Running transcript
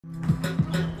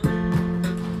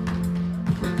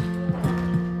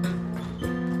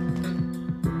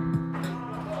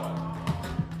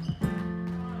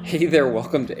Hey there,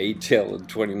 welcome to 8 and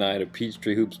 29, a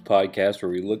Peachtree Hoops podcast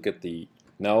where we look at the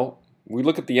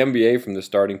NBA from the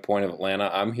starting point of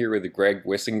Atlanta. I'm here with Greg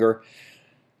Wissinger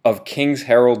of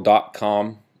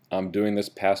KingsHerald.com. I'm doing this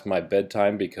past my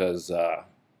bedtime because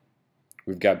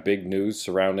we've got big news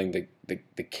surrounding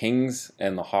the Kings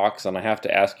and the Hawks, and I have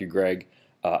to ask you, Greg,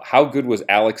 how good was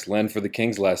Alex Len for the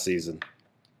Kings last season?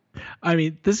 I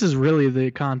mean, this is really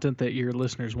the content that your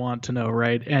listeners want to know,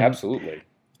 right? And Absolutely.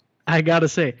 I got to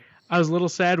say, I was a little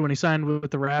sad when he signed with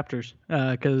the Raptors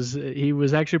because he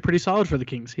was actually pretty solid for the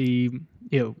Kings. He's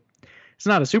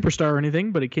not a superstar or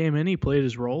anything, but he came in, he played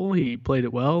his role, he played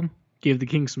it well, gave the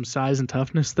Kings some size and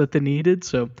toughness that they needed.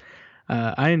 So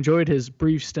I enjoyed his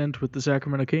brief stint with the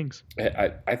Sacramento Kings.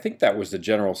 I think that was the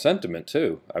general sentiment,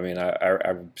 too. I mean,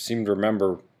 I seem to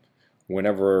remember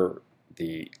whenever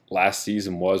the last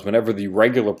season was, whenever the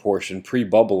regular portion,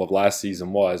 pre-bubble of last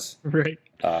season was, right?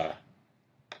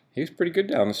 He was pretty good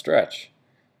down the stretch.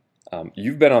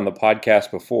 You've been on the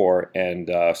podcast before, and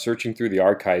searching through the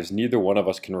archives, neither one of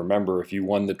us can remember if you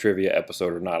won the trivia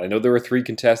episode or not. I know there were 3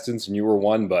 contestants, and you were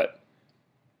one, but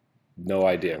no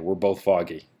idea. We're both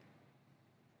foggy.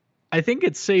 I think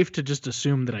it's safe to just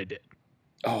assume that I did.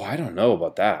 Oh, I don't know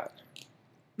about that.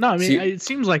 No, I mean, it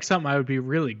seems like something I would be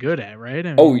really good at, right?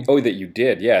 I mean, that you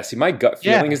did. Yeah. See, my gut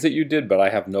feeling is that you did, but I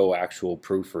have no actual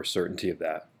proof or certainty of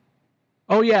that.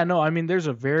 Oh, yeah. No, I mean, there's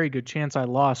a very good chance I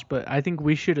lost, but I think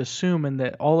we should assume, and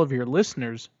that all of your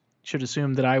listeners should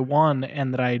assume, that I won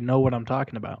and that I know what I'm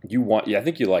talking about. You won. Yeah, I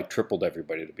think you tripled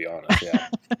everybody, to be honest. Yeah.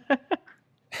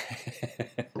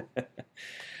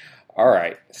 All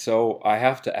right. So I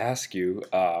have to ask you,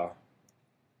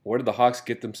 what did the Hawks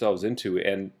get themselves into?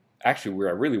 And actually, where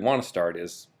I really want to start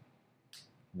is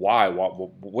why?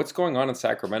 What's going on in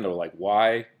Sacramento?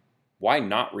 Why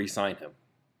not re-sign him?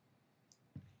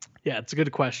 Yeah, it's a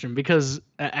good question, because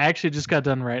I actually just got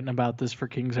done writing about this for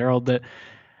Kings Herald, that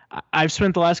I've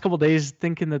spent the last couple of days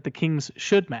thinking that the Kings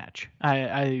should match.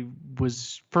 I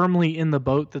was firmly in the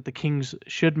boat that the Kings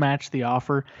should match the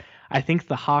offer. I think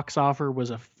the Hawks offer was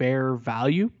a fair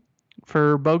value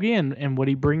for Bogey and what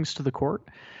he brings to the court.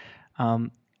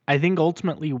 I think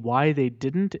ultimately why they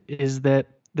didn't is that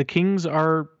the Kings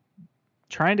are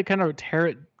trying to kind of tear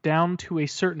it down to a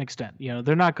certain extent.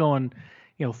 They're not going,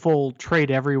 full trade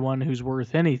everyone who's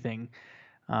worth anything,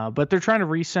 but they're trying to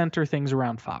recenter things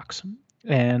around Fox.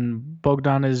 And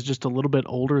Bogdan is just a little bit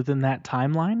older than that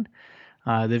timeline.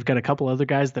 They've got a couple other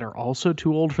guys that are also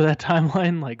too old for that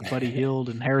timeline, like Buddy Hield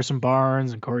and Harrison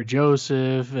Barnes and Corey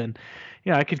Joseph. And,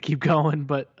 I could keep going,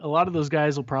 but a lot of those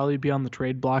guys will probably be on the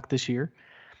trade block this year.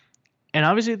 And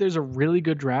obviously there's a really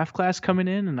good draft class coming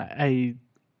in. And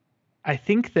I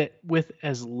think that with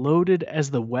as loaded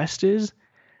as the West is,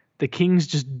 the Kings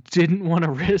just didn't want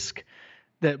to risk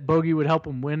that Bogey would help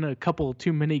them win a couple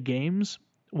too many games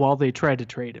while they tried to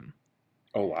trade him.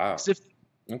 Oh, wow.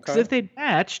 Because if they'd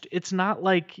matched, it's not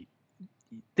like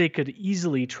they could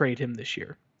easily trade him this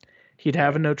year. He'd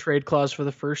have a no-trade clause for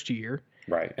the first year.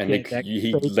 Right, and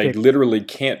they literally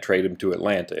can't trade him to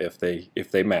Atlanta if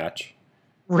they match.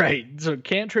 Right, so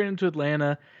can't trade him to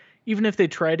Atlanta. Even if they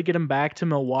try to get him back to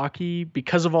Milwaukee,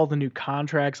 because of all the new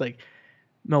contracts,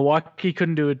 Milwaukee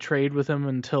couldn't do a trade with him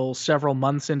until several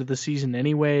months into the season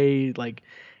anyway.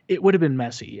 It would have been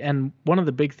messy. And one of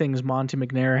the big things Monte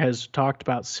McNair has talked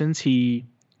about since he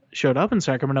showed up in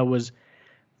Sacramento was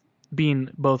being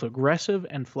both aggressive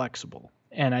and flexible.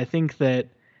 And I think that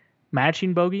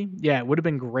matching Bogey, it would have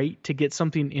been great to get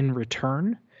something in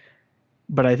return.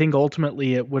 But I think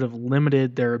ultimately it would have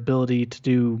limited their ability to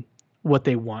do what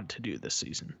they want to do this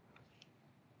season.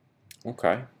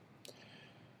 Okay.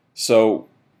 So,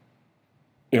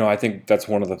 I think that's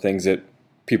one of the things that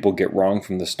people get wrong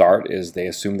from the start is they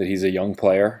assume that he's a young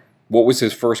player. What was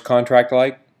his first contract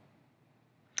like?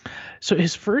 So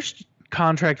his first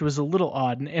contract was a little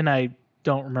odd, and I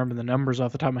don't remember the numbers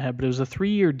off the top of my head, but it was a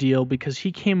 3-year deal because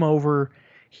he came over.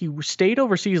 He stayed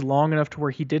overseas long enough to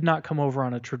where he did not come over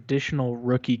on a traditional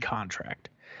rookie contract.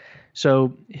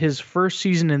 So his first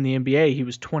season in the NBA, he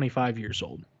was 25 years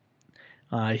old.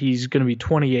 He's going to be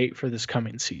 28 for this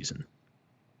coming season.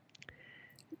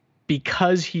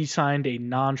 Because he signed a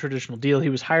non-traditional deal, he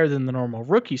was higher than the normal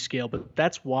rookie scale, but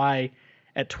that's why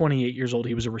at 28 years old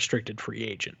he was a restricted free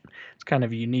agent. It's kind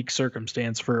of a unique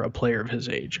circumstance for a player of his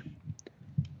age.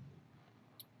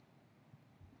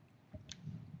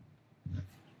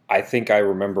 I think I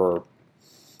remember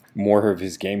more of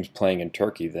his games playing in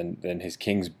Turkey than his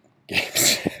Kings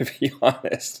games, to be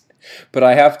honest. But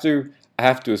I have to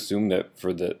assume that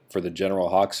for the general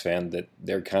Hawks fan that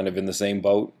they're kind of in the same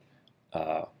boat.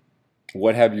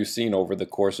 What have you seen over the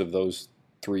course of those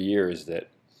 3 years that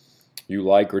you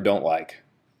like or don't like?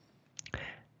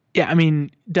 Yeah, I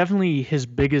mean, definitely his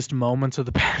biggest moments of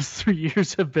the past 3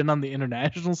 years have been on the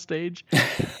international stage.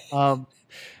 Um,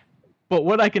 but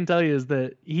what I can tell you is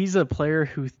that he's a player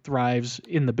who thrives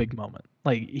in the big moment.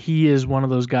 Like, he is one of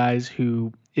those guys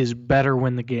who is better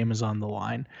when the game is on the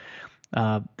line.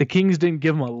 The Kings didn't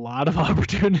give him a lot of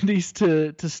opportunities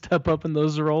to step up in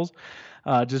those roles,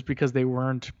 just because they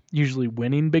weren't usually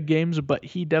winning big games. But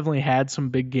he definitely had some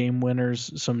big game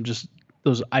winners, some just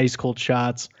those ice cold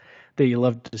shots that you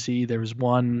love to see. There was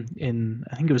one in,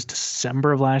 I think it was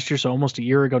December of last year, so almost a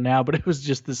year ago now, but it was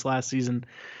just this last season,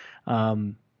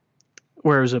 um,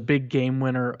 where it was a big game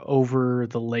winner over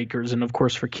the Lakers. And of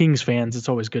course, for Kings fans, it's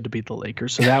always good to beat the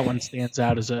Lakers. So that one stands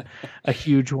out as a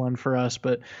huge one for us.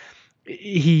 But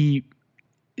he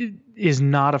is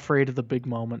not afraid of the big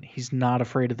moment. He's not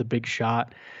afraid of the big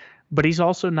shot, but he's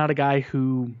also not a guy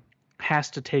who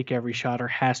has to take every shot or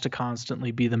has to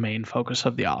constantly be the main focus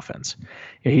of the offense.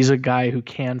 He's a guy who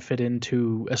can fit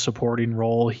into a supporting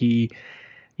role. He,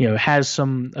 has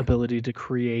some ability to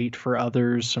create for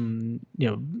others, some,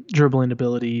 dribbling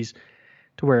abilities,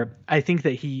 to where I think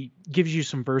that he gives you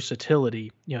some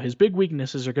versatility. His big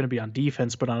weaknesses are going to be on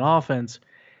defense, but on offense,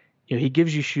 he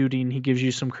gives you shooting, he gives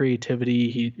you some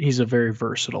creativity. He's a very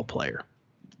versatile player.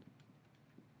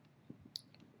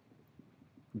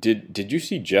 Did you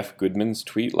see Jeff Goodman's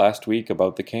tweet last week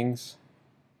about the Kings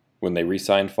when they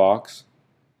re-signed Fox?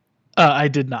 I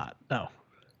did not. No.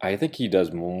 I think he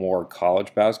does more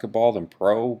college basketball than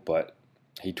pro, but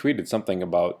he tweeted something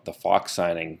about the Fox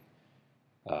signing.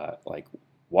 Like,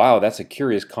 wow, that's a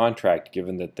curious contract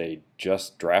given that they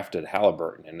just drafted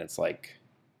Halliburton, and it's like,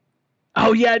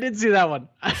 oh yeah, I did see that one.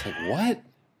 It's like, what?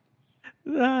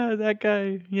 That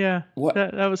guy, yeah. What?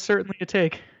 That was certainly a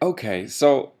take. Okay,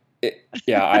 so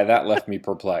that left me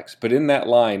perplexed. But in that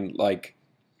line, like,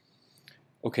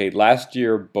 okay, last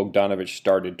year Bogdanovich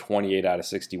started 28 out of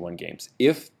 61 games.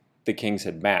 If the Kings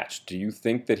had matched, do you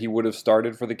think that he would have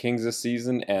started for the Kings this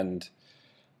season? And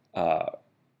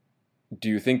do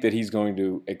you think that he's going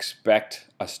to expect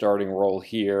a starting role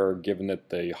here, given that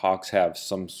the Hawks have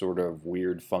some sort of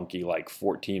weird, funky, like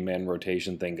 14-man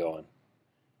rotation thing going?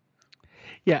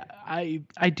 Yeah,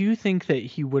 I do think that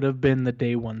he would have been the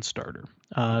day one starter.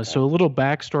 So a little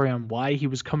backstory on why he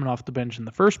was coming off the bench in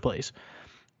the first place.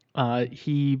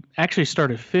 He actually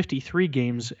started 53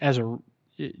 games as a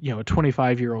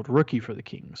 25-year-old rookie for the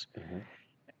Kings. Mm-hmm.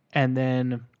 And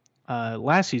then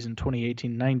last season,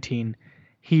 2018-19,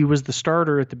 he was the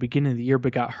starter at the beginning of the year,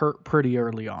 but got hurt pretty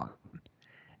early on.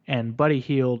 And Buddy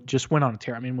Hield just went on a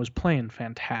tear. I mean, was playing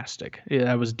fantastic.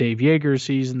 That was Dave Yeager's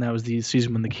season. That was the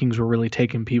season when the Kings were really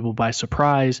taking people by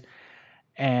surprise.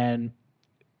 And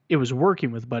it was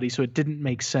working with Buddy, so it didn't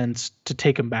make sense to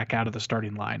take him back out of the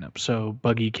starting lineup. So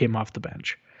Buggy came off the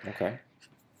bench. Okay.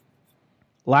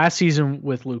 Last season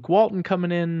with Luke Walton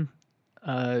coming in,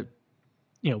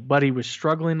 Buddy was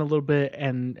struggling a little bit.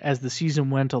 And as the season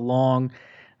went along,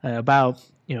 about,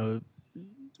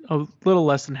 a little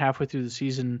less than halfway through the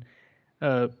season,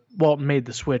 Walton made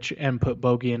the switch and put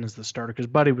Bogey in as the starter because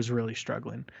Buddy was really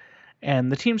struggling.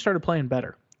 And the team started playing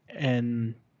better.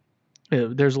 And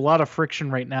there's a lot of friction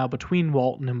right now between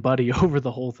Walton and Buddy over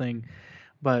the whole thing.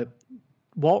 But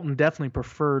Walton definitely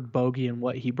preferred Bogey and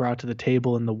what he brought to the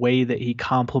table and the way that he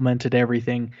complemented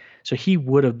everything. So he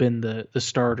would have been the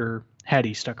starter had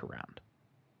he stuck around.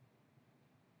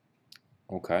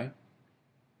 Okay.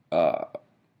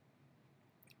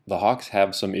 The Hawks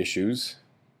have some issues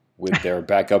with their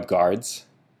backup guards.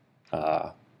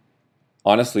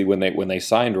 Honestly, when they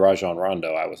signed Rajon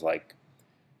Rondo, I was like,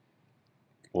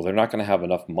 well, they're not going to have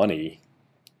enough money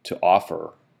to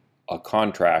offer a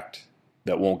contract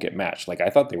that won't get matched. Like, I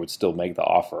thought they would still make the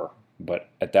offer, but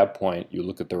at that point, you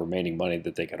look at the remaining money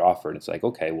that they could offer, and it's like,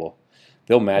 okay, well,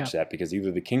 they'll match that because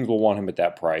either the Kings will want him at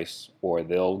that price, or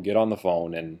they'll get on the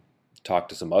phone and talk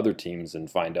to some other teams and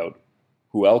find out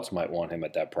who else might want him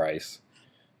at that price.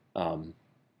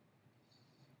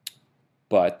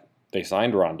 But they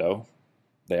signed Rondo.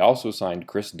 They also signed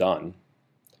Chris Dunn.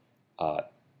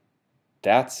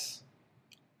 That's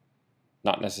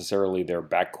not necessarily their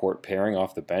backcourt pairing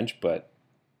off the bench, but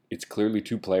it's clearly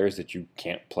two players that you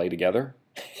can't play together.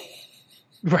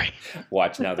 Right.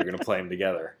 Watch, now they're going to play them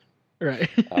together. Right.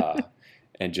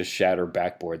 And just shatter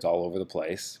backboards all over the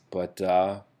place. But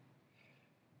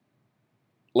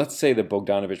let's say that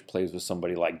Bogdanovich plays with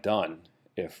somebody like Dunn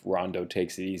if Rondo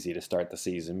takes it easy to start the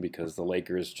season because the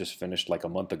Lakers just finished like a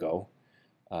month ago.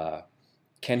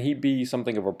 Can he be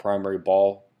something of a primary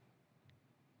ball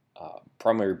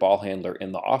handler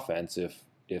in the offense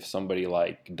if somebody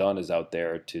like Dunn is out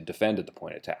there to defend at the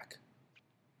point of attack?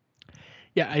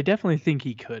 Yeah, I definitely think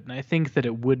he could, and I think that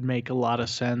it would make a lot of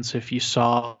sense if you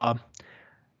saw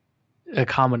a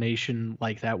combination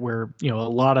like that where a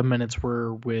lot of minutes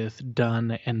were with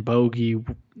Dunn and Bogey,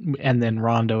 and then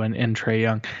Rondo and Trae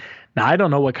Young. Now I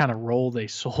don't know what kind of role they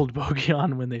sold Bogey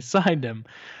on when they signed him,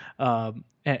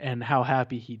 and how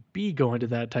happy he'd be going to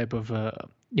that type of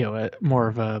more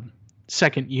of a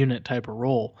second unit type of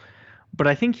role. But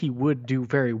I think he would do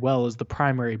very well as the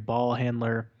primary ball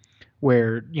handler,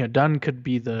 where Dunn could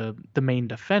be the main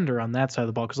defender on that side of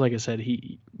the ball. Because like I said,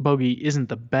 Bogey isn't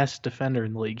the best defender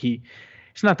in the league. He's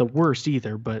not the worst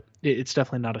either, but it's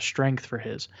definitely not a strength for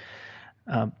his.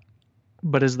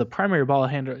 But as the primary ball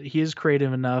handler, he is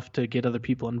creative enough to get other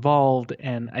people involved,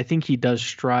 and I think he does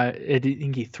strive. I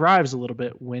think he thrives a little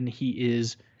bit when he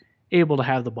is able to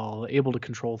have the ball, able to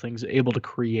control things, able to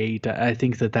create. I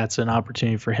think that that's an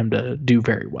opportunity for him to do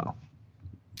very well.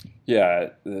 Yeah,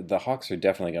 the Hawks are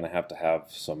definitely going to have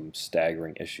some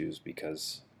staggering issues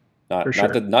because For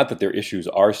sure. not that their issues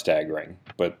are staggering,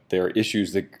 but they're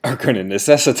issues that are going to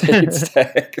necessitate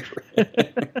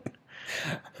staggering.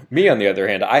 Me, on the other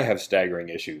hand, I have staggering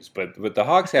issues, but the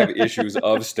Hawks have issues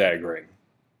of staggering.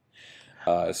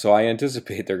 So I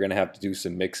anticipate they're going to have to do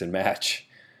some mix and match.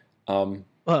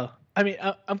 Well, I mean,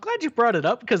 I'm glad you brought it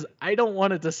up because I don't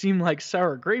want it to seem like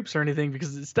sour grapes or anything,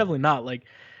 because it's definitely not. Like,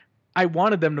 I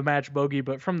wanted them to match Bogey,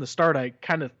 but from the start, I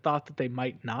kind of thought that they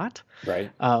might not.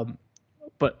 Right.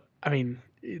 But I mean,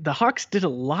 the Hawks did a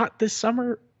lot this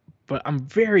summer, but I'm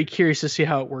very curious to see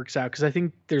how it works out, because I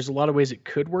think there's a lot of ways it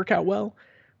could work out well,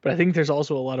 but I think there's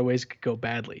also a lot of ways it could go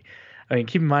badly. I mean,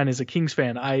 keep in mind, as a Kings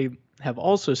fan, I have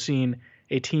also seen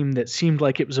a team that seemed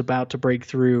like it was about to break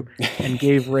through and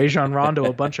gave Rajon Rondo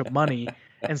a bunch of money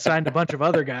and signed a bunch of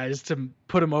other guys to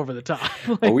put him over the top.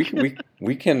 Well,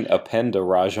 we can append a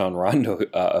Rajon Rondo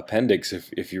appendix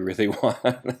if you really want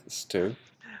us to.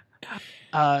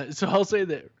 So I'll say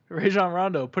that Rajon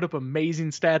Rondo put up amazing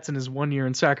stats in his 1 year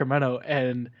in Sacramento,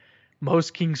 and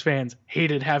most Kings fans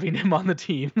hated having him on the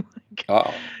team.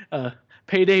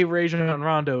 Payday Rajon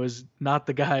Rondo is not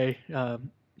the guy,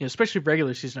 especially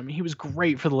regular season. I mean, he was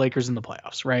great for the Lakers in the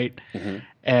playoffs, right? Mm-hmm.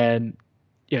 And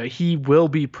he will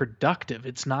be productive.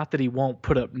 It's not that he won't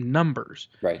put up numbers,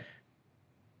 right?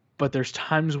 But there's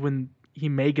times when he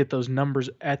may get those numbers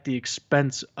at the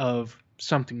expense of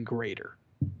something greater.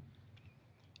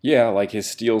 Yeah, like his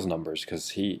steals numbers,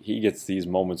 because he gets these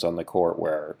moments on the court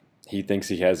where he thinks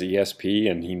he has ESP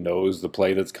and he knows the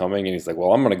play that's coming, and he's like,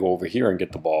 well, I'm going to go over here and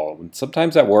get the ball. And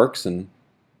sometimes that works, and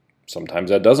sometimes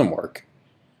that doesn't work.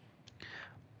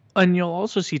 And you'll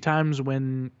also see times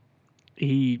when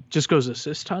he just goes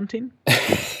assist hunting,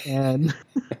 and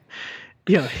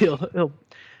he'll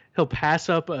pass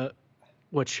up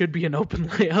what should be an open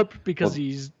layup because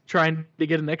he's trying to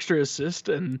get an extra assist,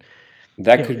 and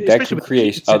that could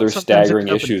create other staggering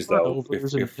issues, though.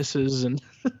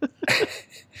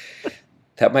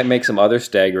 That might make some other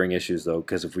staggering issues, though,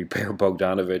 because if we pair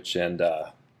Bogdanovic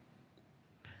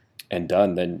and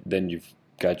Dunn, then you've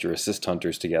got your assist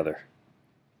hunters together.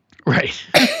 Right.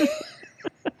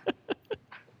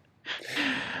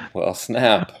 Well,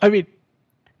 snap. I mean,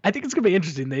 I think it's going to be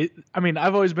interesting.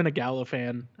 I've always been a Gallo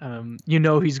fan.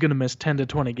 He's going to miss 10 to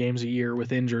 20 games a year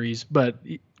with injuries, but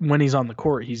when he's on the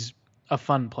court, he's a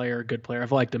fun player, a good player.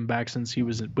 I've liked him back since he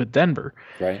was with Denver.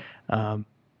 Right.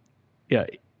 Yeah,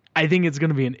 I think it's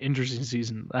going to be an interesting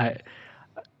season.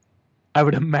 I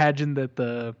would imagine that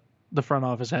the front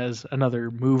office has another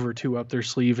move or two up their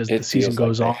sleeve as the season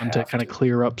goes on to kind of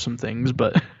clear up some things,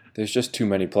 but there's just too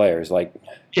many players.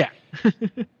 Yeah.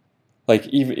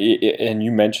 Even, and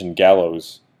you mentioned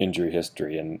Gallo's injury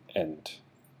history, and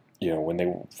when they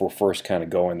were first kind of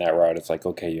going that route, it's like,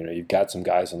 okay, you've got some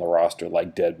guys on the roster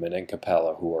like Dedmon and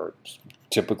Capella who are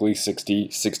typically 60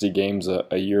 games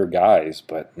a year guys,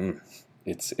 but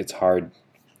it's hard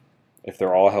if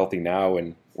they're all healthy now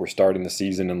and we're starting the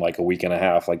season in like a week and a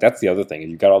half. Like, that's the other thing.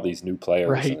 You've got all these new players,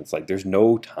 right, and it's like there's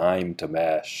no time to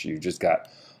mesh. You just got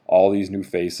all these new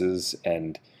faces,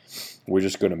 and we're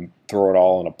just going to throw it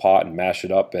all in a pot and mash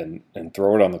it up and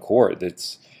throw it on the court.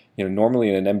 It's, normally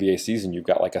in an NBA season, you've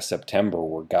got like a September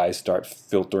where guys start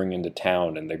filtering into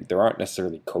town, and there aren't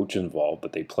necessarily coaches involved,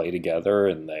 but they play together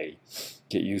and they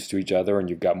get used to each other, and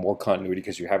you've got more continuity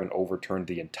because you haven't overturned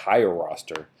the entire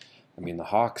roster. I mean, the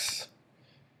Hawks,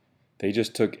 they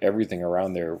just took everything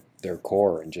around their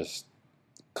core and just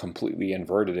completely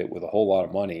inverted it with a whole lot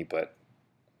of money, but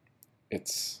it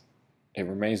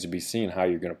remains to be seen how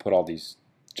you're going to put all these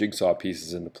jigsaw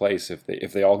pieces into place if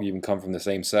they all even come from the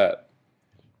same set.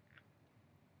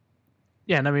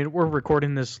 Yeah, and I mean, we're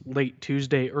recording this late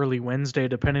Tuesday, early Wednesday,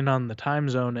 depending on the time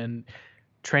zone, and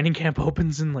training camp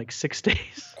opens in like 6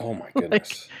 days. Oh my Like,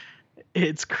 goodness.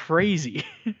 it's crazy.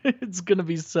 It's gonna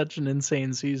be such an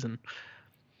insane season.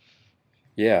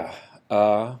 Yeah.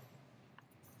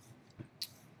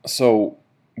 So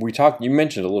you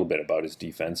mentioned a little bit about his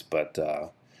defense, but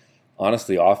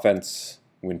honestly, offense,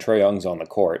 when Trae Young's on the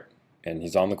court, and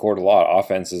he's on the court a lot,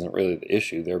 offense isn't really the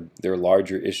issue. Their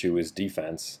larger issue is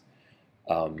defense.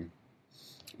 Um,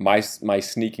 my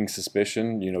sneaking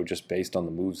suspicion, just based on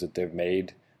the moves that they've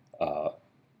made, uh,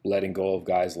 letting go of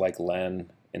guys like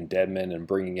Len and Dedmon and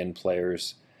bringing in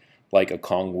players like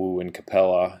Okongwu and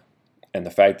Capella, and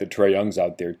the fact that Trae Young's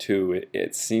out there too,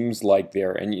 it seems like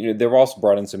they've also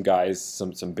brought in some guys,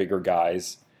 some bigger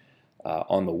guys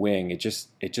on the wing. It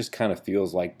just kind of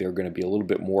feels like they're going to be a little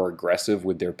bit more aggressive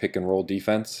with their pick and roll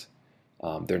defense.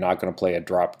 They're not going to play a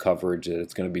drop coverage.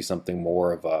 It's going to be something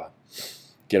more of a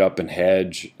get up and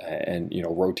hedge and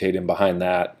rotate in behind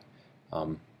that.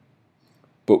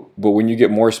 But when you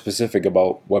get more specific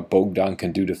about what Bogdan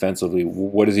can do defensively,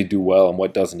 what does he do well and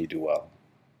what doesn't he do well?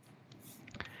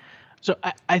 So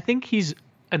I think he's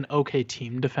an okay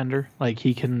team defender. Like,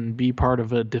 he can be part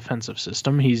of a defensive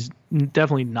system. He's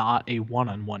definitely not a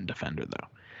one-on-one defender, though.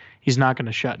 He's not going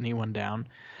to shut anyone down.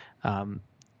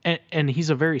 And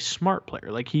he's a very smart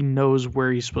player. Like, he knows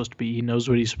where he's supposed to be. He knows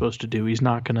what he's supposed to do. He's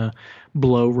not going to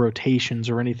blow rotations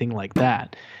or anything like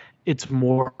that. It's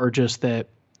more just that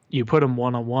you put him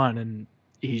one-on-one, and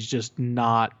he's just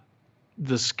not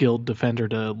the skilled defender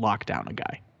to lock down a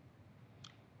guy.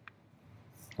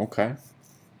 Okay.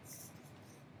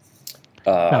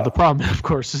 Now, the problem, of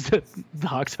course, is that the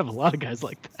Hawks have a lot of guys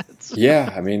like that. So.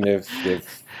 Yeah, I mean,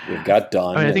 they've got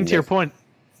done. I think to your point,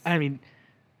 I mean,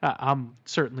 I'm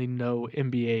certainly no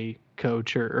NBA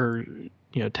coach or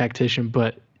tactician,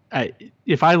 but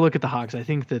if I look at the Hawks, I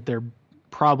think that they're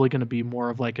probably going to be more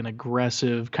of like an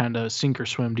aggressive kind of sink or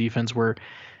swim defense where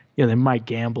they might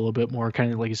gamble a bit more,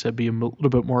 kind of like you said, be a little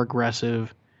bit more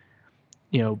aggressive,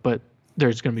 but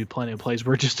there's going to be plenty of plays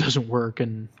where it just doesn't work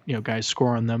and guys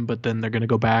score on them, but then they're going to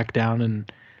go back down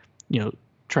and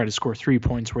try to score 3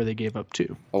 points where they gave up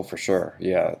 2. Oh, for sure.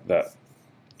 Yeah,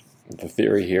 the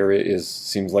theory here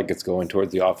seems like it's going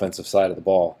towards the offensive side of the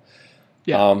ball.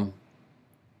 Yeah.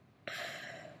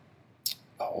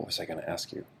 What was I going to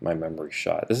ask you? My memory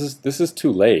shot. This is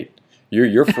too late.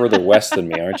 You're further west than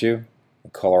me, aren't you?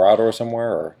 Colorado or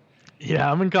somewhere? Or yeah,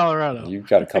 I'm in Colorado. You've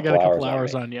got a couple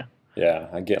hours on you. Yeah,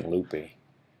 I'm getting loopy.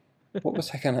 What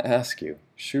was I going to ask you?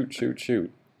 Shoot.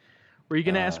 Were you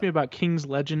going to ask me about Kings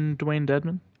legend Dwayne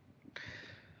Dedmon?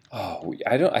 Oh,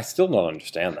 I still don't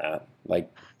understand that. Like,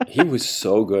 he was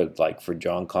so good, like, for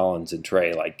John Collins and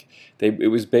Trae. Like, it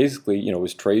was basically, it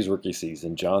was Trae's rookie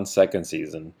season, John's second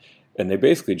season, and they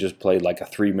basically just played like a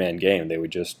 3-man game. They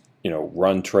would just,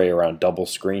 run Trae around double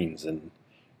screens,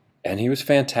 and he was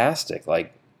fantastic.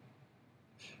 Like,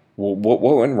 what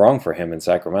went wrong for him in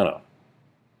Sacramento?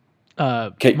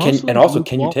 Can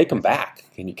you take him back?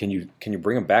 Can you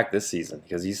bring him back this season?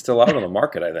 Because he's still out on the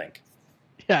market, I think.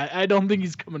 Yeah, I don't think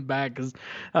he's coming back because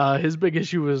his big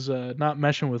issue was not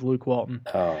meshing with Luke Walton.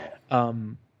 Oh.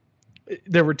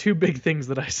 There were 2 big things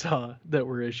that I saw that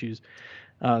were issues.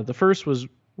 The first was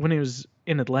when he was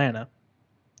in Atlanta.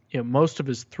 Most of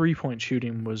his 3-point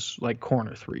shooting was like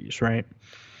corner threes, right?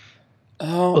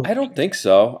 Oh, I don't think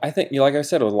so. I think, like I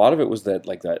said, a lot of it was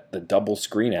the double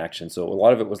screen action. So a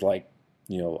lot of it was like,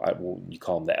 you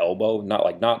call them the elbow,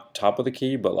 not top of the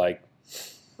key, but like.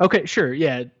 Okay, sure,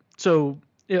 yeah. So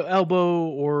elbow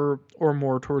or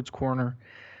more towards corner.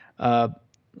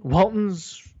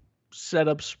 Walton's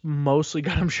setups mostly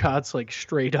got him shots like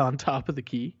straight on top of the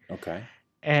key. Okay.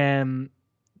 And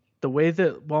the way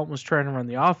that Walton was trying to run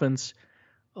the offense,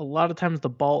 a lot of times the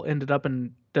ball ended up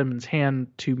in Dedmon's hand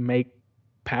to make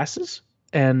passes,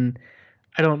 and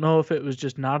I don't know if it was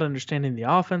just not understanding the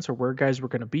offense or where guys were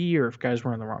going to be or if guys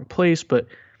were in the wrong place, but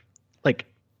like,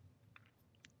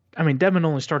 I mean, Dedmon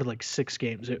only started like 6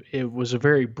 games. It was a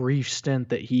very brief stint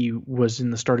that he was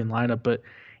in the starting lineup, but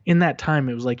in that time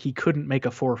it was like he couldn't make a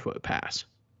 4-foot pass.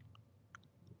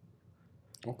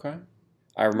 Okay.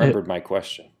 I remembered my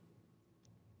question,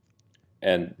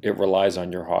 and it relies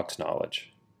on your Hawks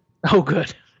knowledge. Oh,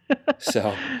 good.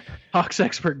 So, Hawks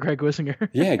expert Greg Wissinger.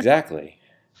 Yeah, exactly.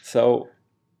 So,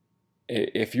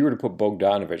 if you were to put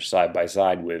Bogdanovich side by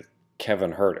side with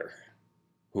Kevin Huerter,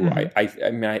 who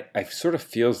I sort of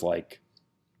feels like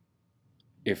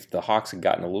if the Hawks had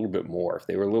gotten a little bit more, if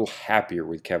they were a little happier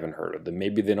with Kevin Huerter, then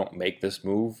maybe they don't make this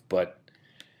move. But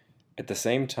at the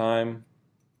same time,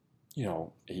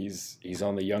 he's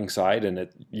on the young side, and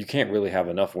you can't really have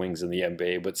enough wings in the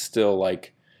NBA, but still,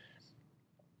 like.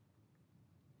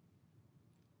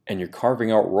 and you're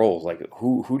carving out roles. Like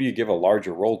who do you give a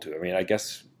larger role to? I mean, I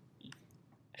guess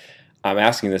I'm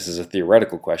asking this as a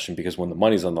theoretical question because when the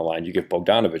money's on the line, you give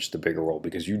Bogdanovich the bigger role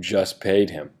because you just paid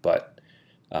him. But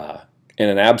in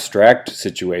an abstract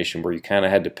situation where you kind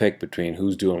of had to pick between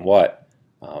who's doing what,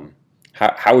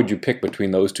 how would you pick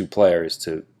between those two players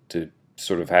to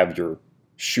sort of have your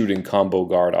shooting combo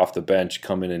guard off the bench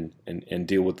come in and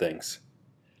deal with things?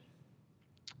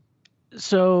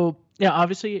 So, yeah,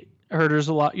 obviously Herder's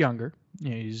a lot younger.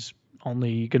 He's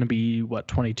only going to be,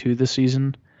 22 this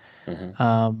season.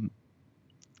 Mm-hmm.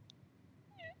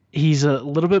 He's a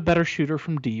little bit better shooter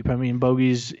from deep. I mean,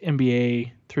 Bogey's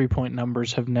NBA three-point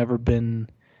numbers have never been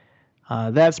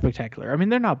that spectacular. I mean,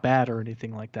 they're not bad or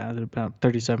anything like that. They're about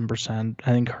 37%.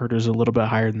 I think Herder's a little bit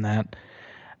higher than that.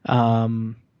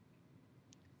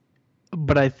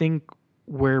 But I think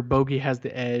where Bogey has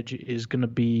the edge is going to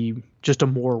be just a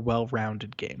more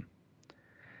well-rounded game.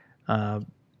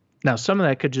 Now, some of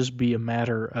that could just be a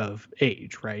matter of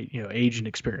age, right? Age and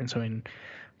experience. I mean,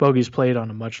 Bogey's played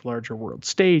on a much larger world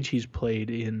stage. He's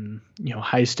played in,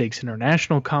 high-stakes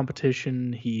international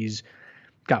competition. He's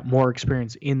got more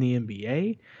experience in the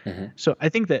NBA. Mm-hmm. So I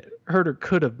think that Herder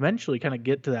could eventually kind of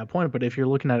get to that point. But if you're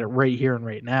looking at it right here and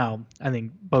right now, I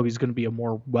think Bogey's going to be a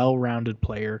more well-rounded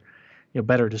player,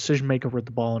 better decision maker with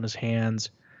the ball in his hands.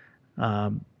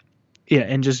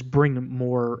 And just bring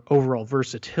more overall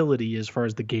versatility as far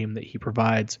as the game that he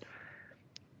provides,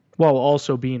 while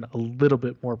also being a little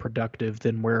bit more productive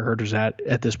than where Herder's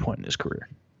at this point in his career.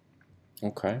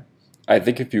 Okay. I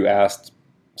think if you asked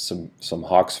some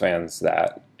Hawks fans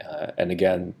that, and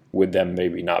again, with them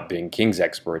maybe not being Kings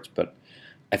experts, but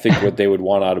I think what they would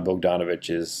want out of Bogdanovich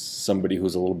is somebody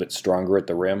who's a little bit stronger at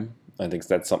the rim. I think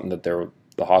that's something that the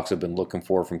Hawks have been looking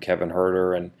for from Kevin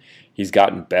Herder, and he's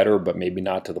gotten better, but maybe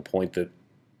not to the point that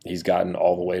he's gotten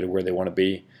all the way to where they want to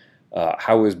be.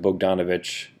 How is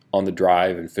Bogdanovich on the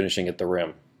drive and finishing at the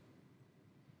rim?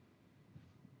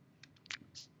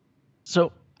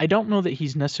 So I don't know that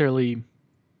he's necessarily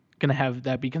going to have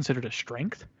that be considered a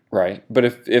strength. Right, but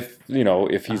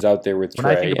if he's out there with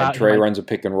Trey and Trey runs a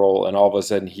pick and roll, and all of a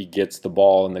sudden he gets the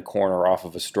ball in the corner off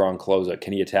of a strong closeout,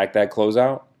 can he attack that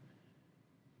closeout?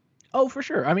 Oh, for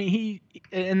sure. I mean,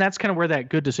 and that's kind of where that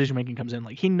good decision making comes in.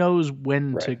 Like, he knows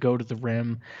when to go to the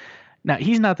rim. Now,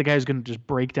 he's not the guy who's going to just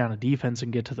break down a defense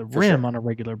and get to the rim on a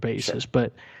regular basis,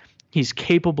 but he's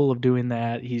capable of doing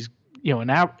that. He's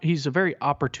he's a very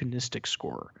opportunistic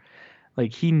scorer.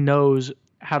 Like, he knows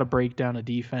how to break down a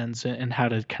defense and how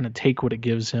to kind of take what it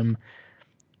gives him.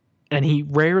 And he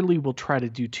rarely will try to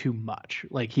do too much.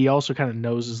 Like, he also kind of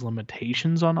knows his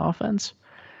limitations on offense.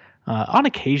 On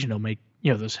occasion, he'll make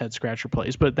those head scratcher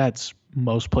plays, but that's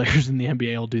most players in the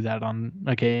NBA will do that on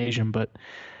occasion. But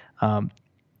I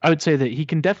would say that he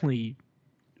can definitely,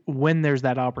 when there's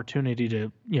that opportunity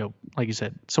to, like you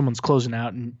said, someone's closing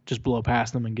out and just blow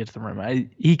past them and get to the rim,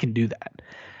 he can do that.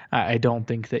 I don't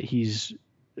think that he's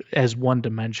as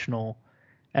one-dimensional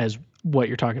as what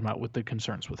you're talking about with the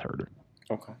concerns with Herder.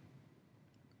 Okay.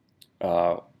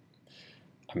 I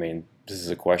mean, this is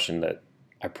a question that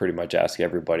I pretty much ask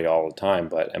everybody all the time,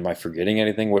 but am I forgetting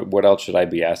anything? What else should I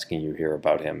be asking you here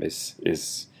about him?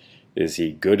 Is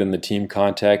he good in the team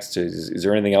context? Is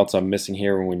there anything else I'm missing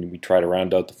here when we try to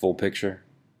round out the full picture?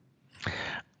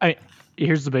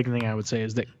 Here's the big thing I would say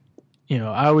is that,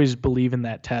 I always believe in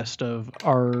that test of,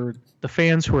 are the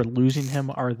fans who are losing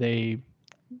him, are they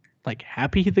like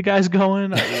happy the guy's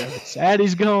going? Are they sad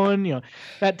he's going?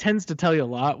 That tends to tell you a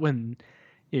lot when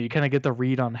you kind of get the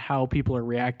read on how people are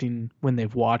reacting when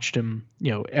they've watched him,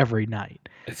 every night.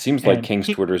 It seems like Kings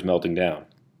Twitter is melting down.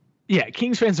 Yeah,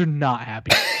 Kings fans are not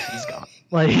happy he's gone.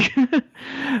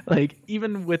 Like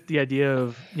even with the idea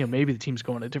of, maybe the team's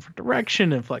going a different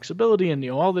direction and flexibility and,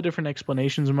 all the different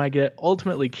explanations we might get,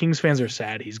 ultimately Kings fans are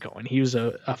sad he's going. He was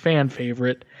a fan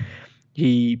favorite.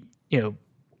 He,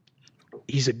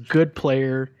 he's a good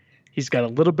player. He's got a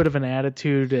little bit of an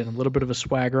attitude and a little bit of a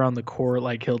swagger on the court.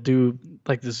 Like, he'll do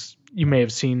like this. You may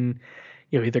have seen,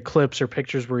 either clips or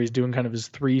pictures where he's doing kind of his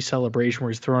three celebration,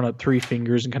 where he's throwing up three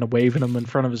fingers and kind of waving them in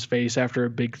front of his face after a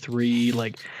big three.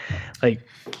 Like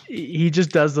he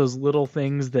just does those little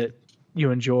things that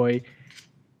you enjoy.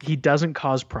 He doesn't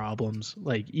cause problems.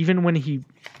 Like, even when he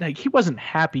wasn't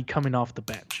happy coming off the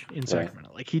bench in Sacramento.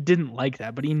 Right. Like, he didn't like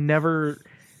that, but he never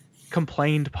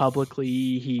complained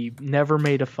publicly. He never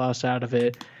made a fuss out of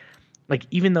it. Like,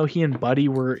 even though he and Buddy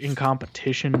were in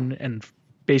competition and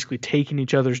basically taking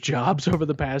each other's jobs over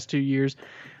the past 2 years,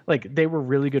 like, they were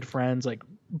really good friends. Like,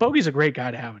 Bogey's a great guy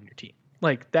to have on your team.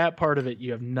 Like, that part of it,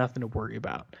 you have nothing to worry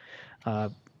about.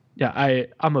 I'm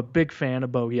a big fan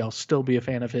of Bogey. I'll still be a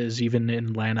fan of his even in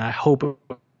Atlanta. I hope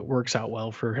it works out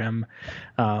well for him.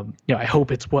 I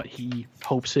hope it's what he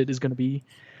hopes it is going to be.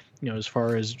 As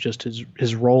far as just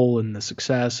his role and the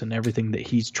success and everything that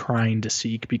he's trying to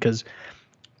seek. Because,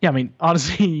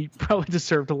 honestly, he probably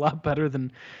deserved a lot better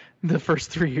than the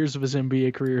first 3 years of his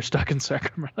NBA career stuck in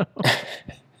Sacramento.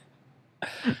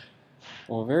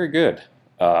 Well, very good.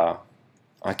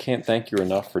 I can't thank you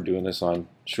enough for doing this on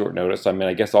short notice.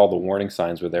 I guess all the warning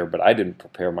signs were there, but I didn't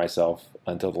prepare myself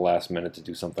until the last minute to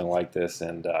do something like this,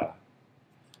 and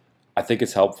I think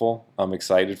it's helpful. I'm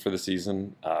excited for the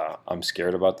season. I'm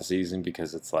scared about the season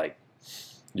because it's like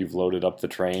you've loaded up the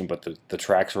train, but the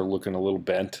tracks are looking a little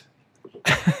bent.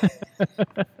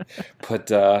 But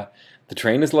the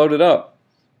train is loaded up,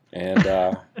 and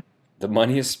the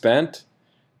money is spent,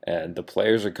 and the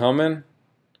players are coming.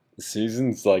 The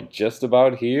season's like just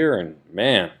about here, and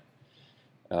man,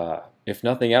 if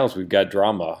nothing else, we've got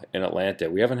drama in Atlanta.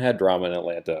 We haven't had drama in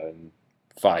Atlanta in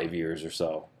 5 years or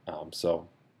so. So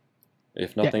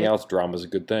if nothing else, drama's a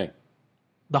good thing.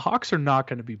 The Hawks are not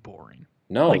going to be boring.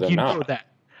 No, they're not. Know that.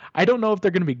 I don't know if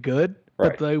they're going to be good,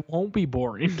 right. But they won't be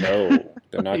boring. No,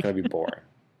 they're not going to be boring.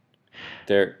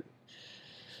 They're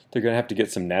going to have to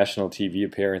get some national TV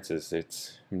appearances.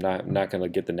 I'm not going to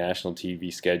get the national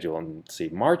TV schedule and see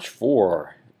March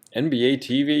 4, NBA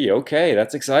TV. Okay,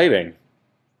 that's exciting.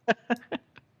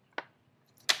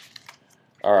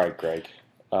 All right, Greg.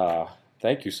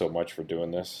 Thank you so much for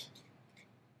doing this.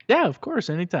 Yeah, of course,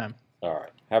 anytime. All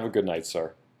right. Have a good night,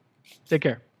 sir. Take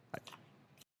care.